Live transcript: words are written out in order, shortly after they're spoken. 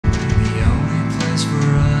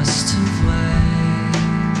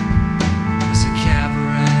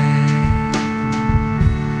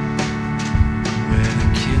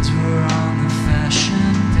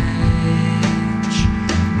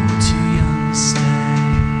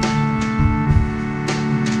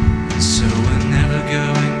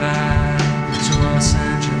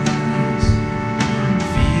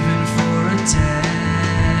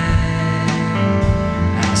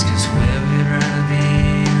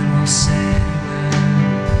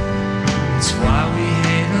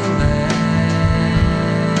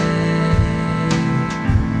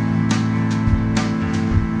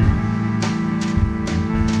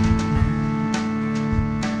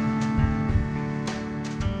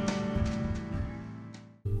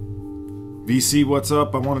VC, what's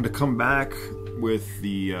up? I wanted to come back with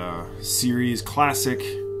the series classic,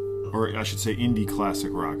 or I should say indie classic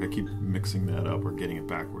rock. I keep mixing that up or getting it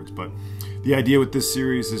backwards. But the idea with this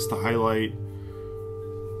series is to highlight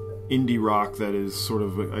indie rock that is sort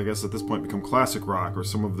of, I guess at this point, become classic rock, or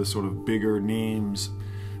some of the sort of bigger names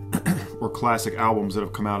or classic albums that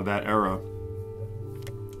have come out of that era,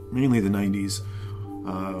 mainly the 90s.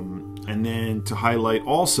 And then to highlight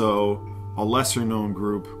also a lesser known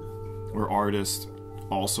group or artist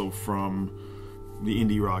also from the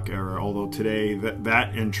indie rock era, although today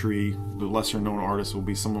that entry, the lesser known artist, will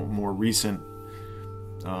be somewhat more recent,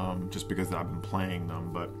 just because I've been playing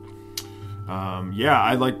them. But yeah,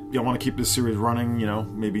 I want to keep this series running,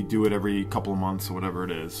 maybe do it every couple of months or whatever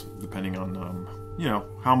it is, depending on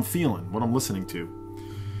how I'm feeling, what I'm listening to.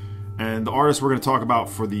 And the artist we're going to talk about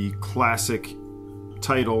for the classic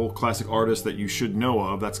title, classic artist that you should know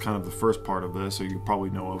of, that's kind of the first part of this, so you probably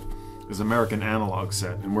know of, is American Analog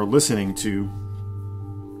Set. And we're listening to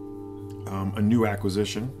a new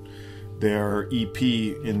acquisition, their EP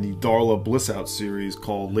in the Darla Bliss Out series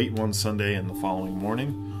called Late One Sunday and the Following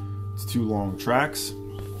Morning. It's 2 long tracks.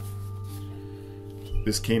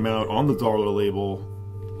 This came out on the Darla label.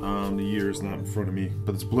 The year is not in front of me,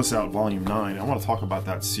 but it's Bliss Out Volume 9. I want to talk about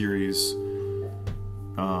that series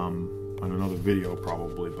on another video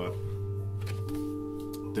probably, but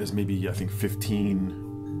there's maybe, I think, 15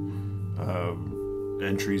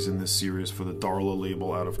 entries in this series for the Darla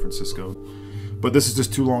label out of Francisco. But this is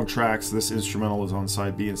just 2 long tracks. This instrumental is on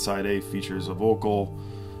side B, and side A features a vocal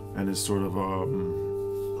and is sort of a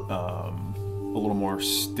little more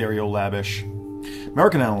stereo lavish.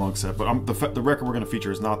 American Analog Set, but the record we're going to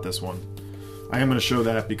feature is not this one. I am going to show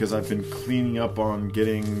that because I've been cleaning up on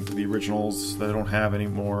getting the originals that I don't have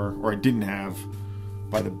anymore, or I didn't have,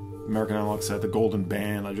 by the American Analog Set, the Golden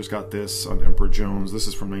Band. I just got this on Emperor Jones. This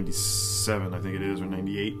is from 97, I think it is, or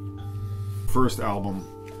 98. First album,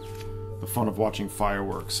 The Fun of Watching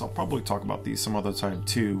Fireworks. I'll probably talk about these some other time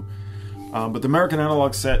too. But the American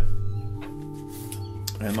Analog Set,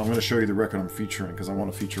 and I'm going to show you the record I'm featuring because I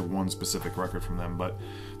want to feature one specific record from them. But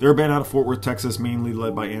they're a band out of Fort Worth, Texas, mainly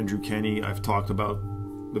led by Andrew Kenny. I've talked about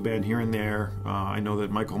the band here and there. I know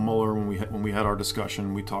that Michael Muller, when we had our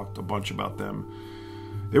discussion, we talked a bunch about them.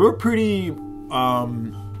 They were pretty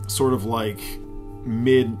sort of like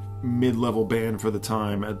mid-level band for the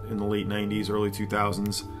time in the late 90s, early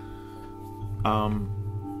 2000s.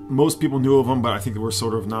 Most people knew of them, but I think they were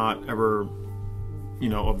sort of not ever,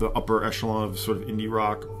 of the upper echelon of sort of indie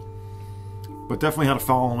rock. But definitely had a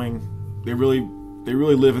following. They really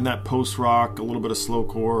live in that post-rock, a little bit of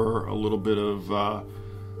slowcore, a little bit of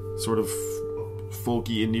sort of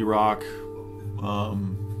folky indie rock.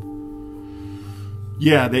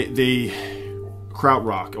 Yeah, they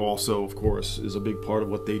krautrock also, of course, is a big part of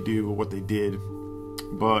what they do, or what they did.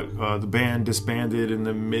 But the band disbanded in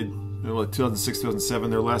the mid 2006, 2007.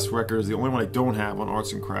 Their last record is the only one I don't have on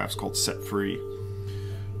Arts and Crafts, called Set Free.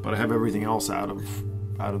 But I have everything else out of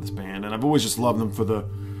this band, and I've always just loved them for the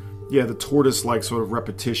tortoise-like sort of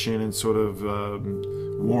repetition and sort of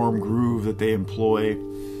warm groove that they employ.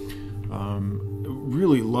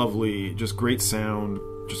 Really lovely, just great sound.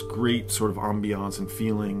 Just great sort of ambiance and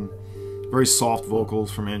feeling. Very soft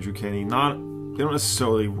vocals from Andrew Kenny. They don't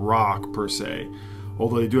necessarily rock per se,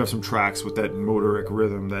 although they do have some tracks with that motoric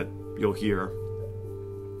rhythm that you'll hear.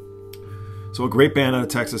 So a great band out of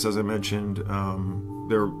Texas, as I mentioned.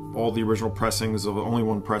 They're all the original pressings of only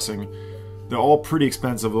one pressing. They're all pretty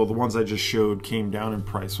expensive, though the ones I just showed came down in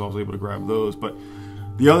price, so I was able to grab those. But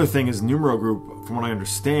the other thing is Numero Group, from what I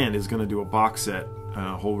understand, is going to do a box set,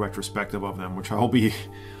 a whole retrospective of them, which I'll be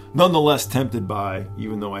nonetheless tempted by,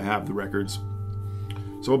 even though I have the records.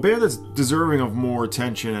 So a band that's deserving of more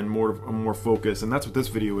attention and more focus, and that's what this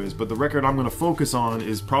video is. But the record I'm going to focus on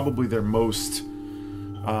is probably their most,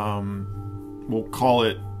 we'll call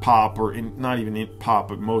it pop, or not even pop,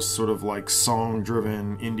 but most sort of like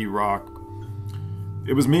song-driven indie rock.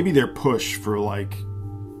 It was maybe their push for like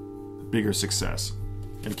bigger success.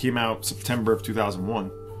 And it came out September of 2001.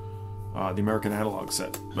 The American Analog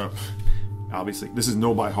Set. Obviously, this is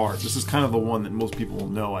Know by Heart. This is kind of the one that most people will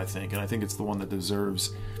know, I think, and I think it's the one that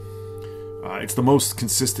deserves. It's the most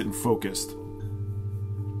consistent and focused.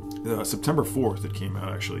 September 4th it came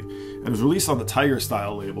out, actually, and it was released on the Tiger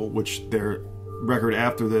Style label, which their record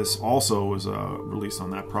after this also was released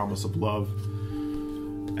on that, Promise of Love.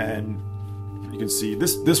 And you can see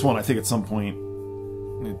this one, I think at some point,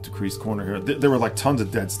 decreased corner here, there were like tons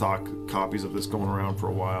of dead stock copies of this going around for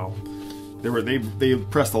a while. They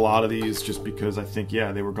pressed a lot of these just because I think,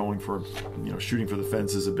 yeah, they were going for, shooting for the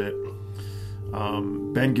fences a bit.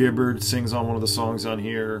 Ben Gibbard sings on one of the songs on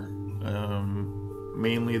here.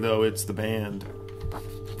 Mainly, though, it's the band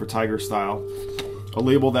for Tiger Style, a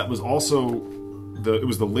label that was also it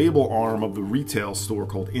was the label arm of the retail store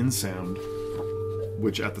called InSound,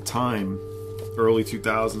 which at the time, early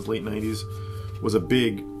 2000s, late 90s, was a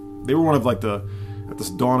big. They were one of like at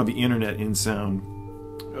the dawn of the internet, InSound,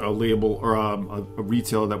 a label or a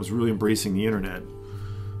retailer that was really embracing the internet,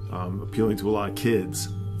 appealing to a lot of kids,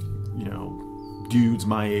 you know, dudes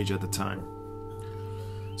my age at the time.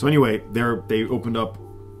 So anyway, they opened up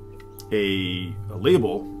a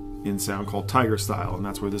label InSound called Tiger Style, and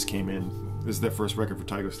that's where this came in. This is their first record for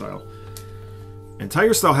Tiger Style. And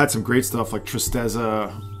Tiger Style had some great stuff like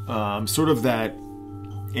Tristeza, sort of that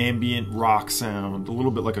ambient rock sound, a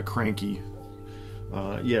little bit like a Cranky.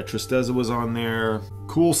 Yeah, Tristeza was on there.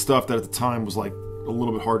 Cool stuff that at the time was like a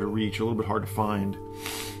little bit hard to reach, a little bit hard to find.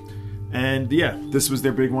 And yeah, this was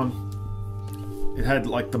their big one. It had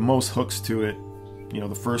like the most hooks to it. You know,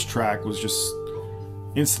 the first track was just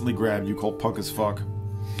instantly grabbed you, called Punk as Fuck.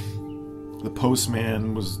 The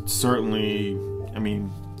Postman was certainly, I mean,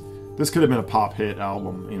 this could have been a pop hit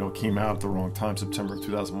album. You know, it came out at the wrong time, September of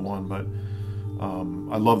 2001, but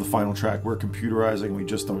I love the final track, We're Computerizing, We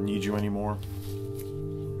Just Don't Need You Anymore.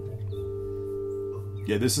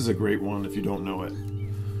 Yeah, this is a great one if you don't know it.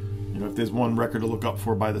 You know, if there's one record to look up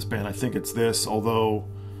for by this band, I think it's this, although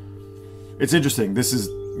it's interesting. This is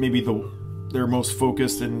maybe their most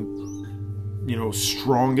focused and, you know,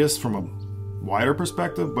 strongest from a wider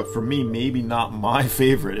perspective, but for me, maybe not my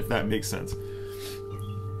favorite, if that makes sense.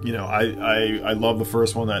 You know, I love the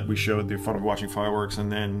first one that we showed, The Fun of Watching Fireworks,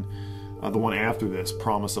 and then the one after this,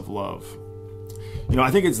 Promise of Love. You know,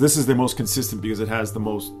 I think this is the most consistent because it has the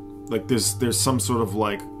most, like, there's some sort of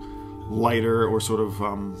like lighter or sort of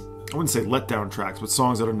I wouldn't say letdown tracks, but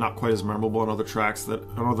songs that are not quite as memorable on other tracks, that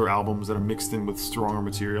on other albums that are mixed in with stronger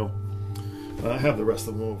material. I have the rest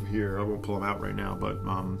of them over here. I won't pull them out right now, but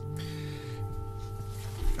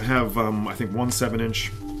I have I think one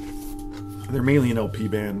 7-inch. They're mainly an LP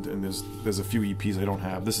band, and there's a few EPs I don't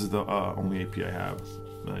have. This is the only EP I have.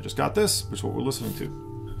 And I just got this, which is what we're listening to.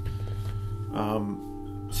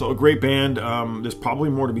 So a great band. There's probably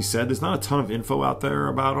more to be said. There's not a ton of info out there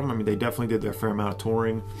about them. I mean, they definitely did their fair amount of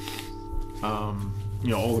touring. You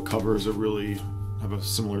know, all the covers are really have a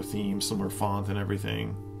similar theme, similar font, and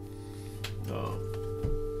everything.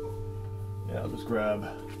 Yeah, I'll just grab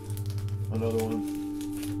another one.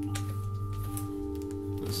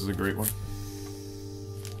 This is a great one.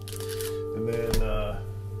 And then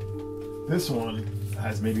this one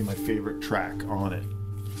has maybe my favorite track on it.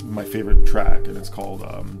 My favorite track, and it's called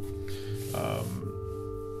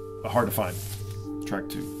Hard to Find, track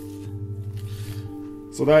 2.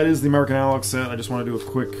 So that is the American Analog Set. I just want to do a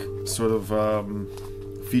quick sort of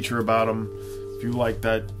feature about them. If you like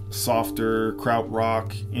that softer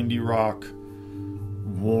krautrock, indie rock,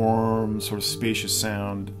 warm, sort of spacious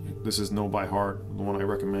sound, this is Know by Heart, the one I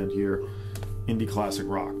recommend here. Indie classic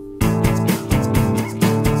rock.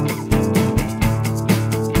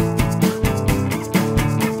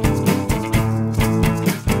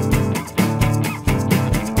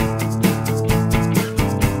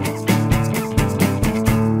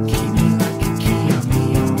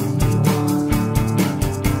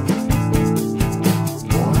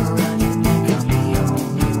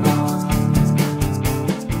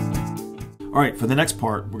 Alright, for the next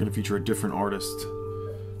part, we're going to feature a different artist,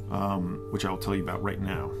 which I'll tell you about right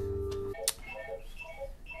now.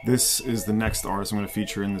 This is the next artist I'm going to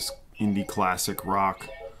feature in this indie classic rock.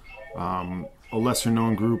 A lesser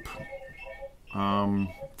known group from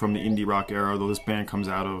the indie rock era, though this band comes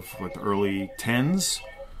out of like the early 10s,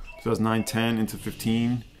 2009, 10 into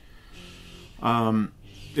 15.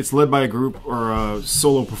 It's led by a group or a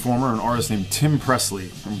solo performer, an artist named Tim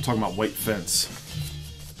Presley. I'm talking about White Fence.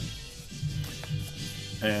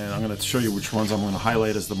 And I'm going to show you which ones I'm going to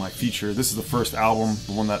highlight as my feature. This is the first album,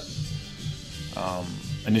 the one that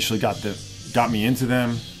initially got me into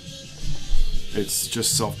them. It's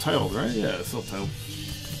just self-titled, right? Yeah, self-titled.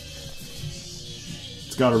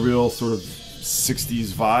 It's got a real sort of 60s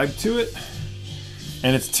vibe to it.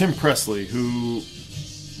 And it's Tim Presley, who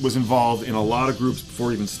was involved in a lot of groups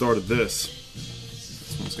before he even started this.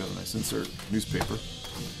 This one's got a nice insert, newspaper.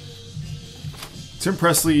 Tim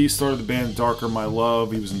Presley started the band Darker My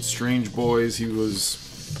Love. He was in Strange Boys. He was,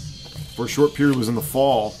 for a short period, was in The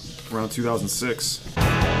Fall around 2006.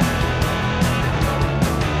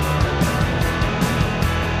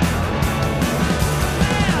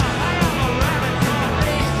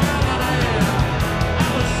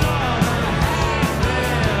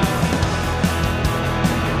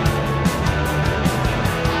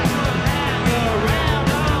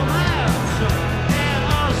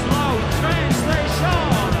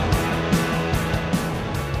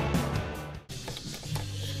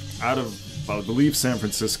 out of, I believe, San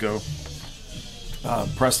Francisco.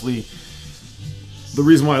 Presley, the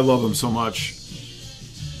reason why I love him so much,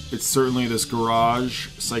 it's certainly this garage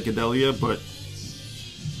psychedelia, but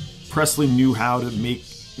Presley knew how to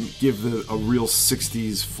give a real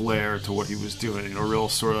 60s flair to what he was doing, a real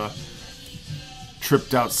sort of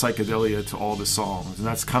tripped out psychedelia to all the songs, and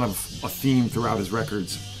that's kind of a theme throughout his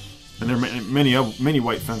records. And there are many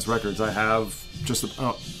White Fence records. I have just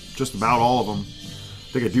about all of them.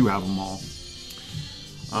 I think I do have them all.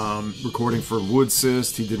 Recording for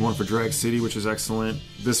Woodsist. He did one for Drag City, which is excellent.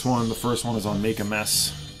 This one, the first one, is on Make a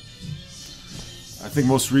Mess. I think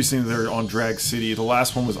most recently they're on Drag City. The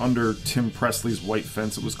last one was under Tim Presley's White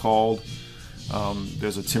Fence, it was called.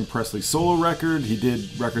 There's a Tim Presley solo record. He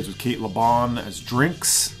did records with Kate LeBon as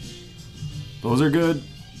Drinks. Those are good.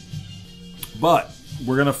 But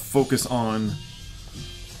we're going to focus on,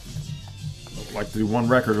 I'd like to do one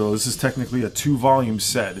record. This is technically a 2-volume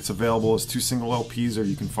set. It's available as 2 single LPs, or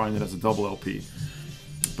you can find it as a double LP.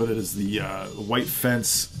 But it is the White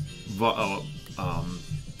Fence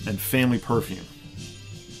and Family Perfume.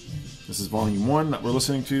 This is Volume 1 that we're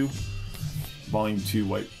listening to. Volume 2,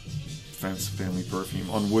 White Fence Family Perfume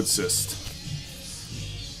on Woodsist,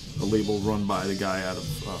 a label run by the guy out of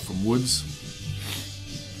from Woods.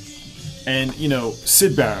 And you know,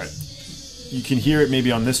 Syd Barrett, you can hear it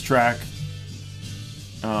maybe on this track.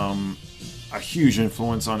 A huge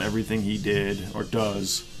influence on everything he did or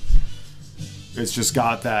does. It's just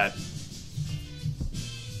got that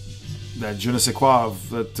je ne sais quoi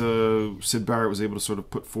that Syd Barrett was able to sort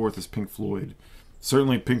of put forth as Pink Floyd.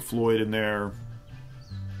 Certainly Pink Floyd in their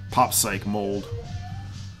pop psych mold.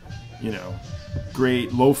 You know,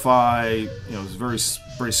 great lo-fi, you know, it's very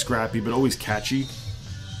scrappy but always catchy.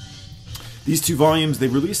 These 2 volumes, they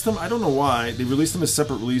released them, I don't know why, they released them as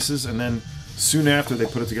separate releases, and then soon after they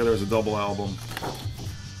put it together as a double album.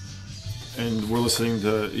 And we're listening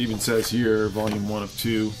to, it even says here, Volume 1 of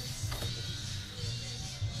 2.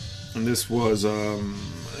 And this was, I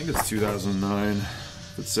think it's 2009,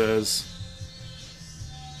 it says.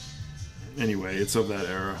 Anyway, it's of that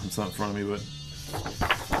era. It's not in front of me, but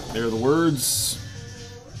there are the words.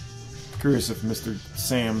 Curious if Mr.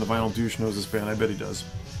 Sam, the Vinyl Douche, knows this band. I bet he does.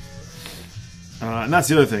 And that's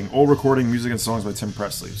the other thing. Old recording, music and songs by Tim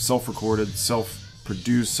Presley. Self-recorded,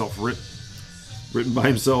 self-produced, written by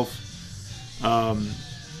himself.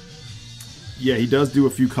 Yeah, he does do a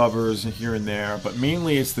few covers here and there, but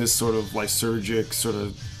mainly it's this sort of lysergic, sort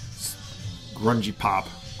of grungy pop,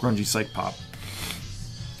 grungy psych pop.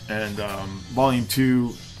 And Volume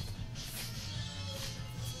 2,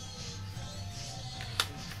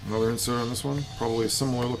 another insert on this one, probably a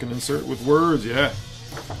similar looking insert with words, yeah.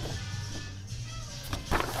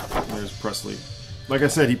 There's Presley. Like I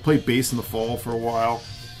said, he played bass in the Fall for a while.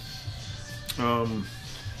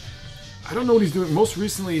 I don't know what he's doing. Most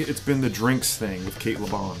recently, it's been the Drinks thing with Kate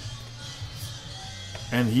LeBon.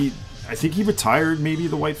 And I think he retired maybe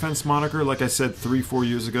the White Fence moniker. Like I said, 3-4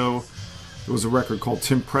 years ago, there was a record called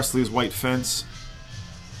Tim Presley's White Fence.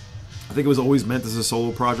 I think it was always meant as a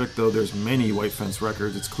solo project, though there's many White Fence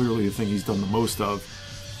records. It's clearly the thing he's done the most of.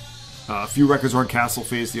 A few records are on Castle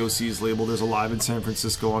Face, the OC's label. There's a Live in San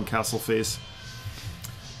Francisco on Castle Face.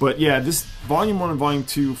 But yeah, this Volume 1 and Volume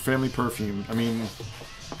 2, Family Perfume, I mean,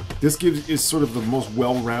 this is sort of the most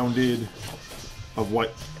well-rounded of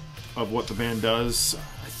what the band does.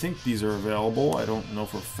 I think these are available. I don't know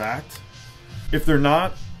for a fact. If they're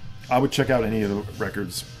not, I would check out any of the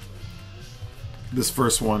records. This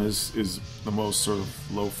first one is the most sort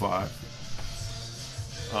of lo-fi.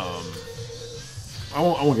 I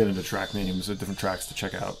won't get into track names or different tracks to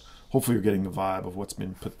check out. Hopefully you're getting the vibe of what's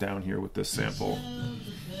been put down here with this sample.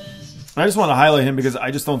 I just want to highlight him because I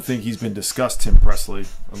just don't think he's been discussed, Tim Presley.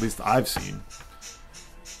 At least I've seen.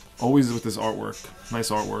 Always with this artwork.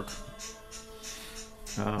 Nice artwork.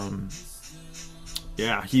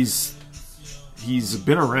 Yeah, he's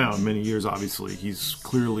been around many years, obviously. He's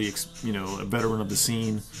clearly, you know, a veteran of the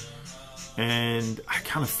scene. And I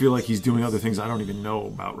kind of feel like he's doing other things I don't even know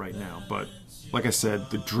about right now. But like I said,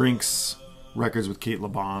 the Drinks records with Kate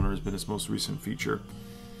LeBon has been his most recent feature.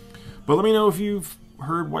 But let me know if you've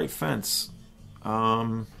heard White Fence.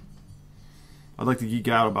 I'd like to geek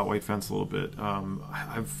out about White Fence a little bit.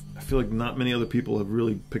 I feel like not many other people have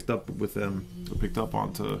really picked up with them, or picked up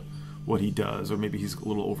onto what he does, or maybe he's a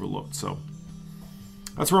little overlooked. So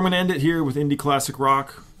that's where I'm going to end it here with Indie Classic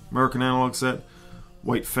Rock, American Analog Set,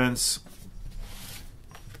 White Fence.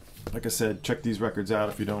 Like I said, check these records out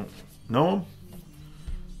if you don't know them.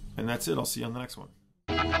 And that's it. I'll see you on the next one.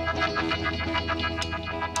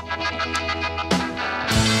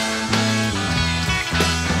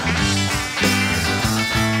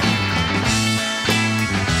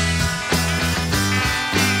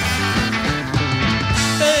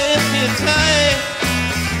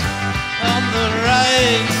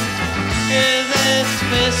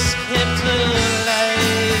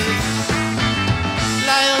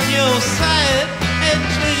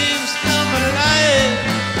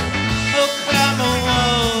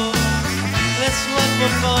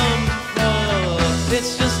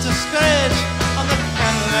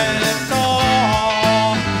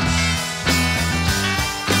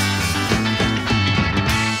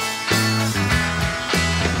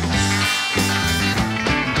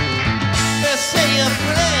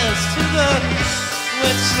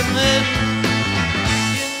 with cement.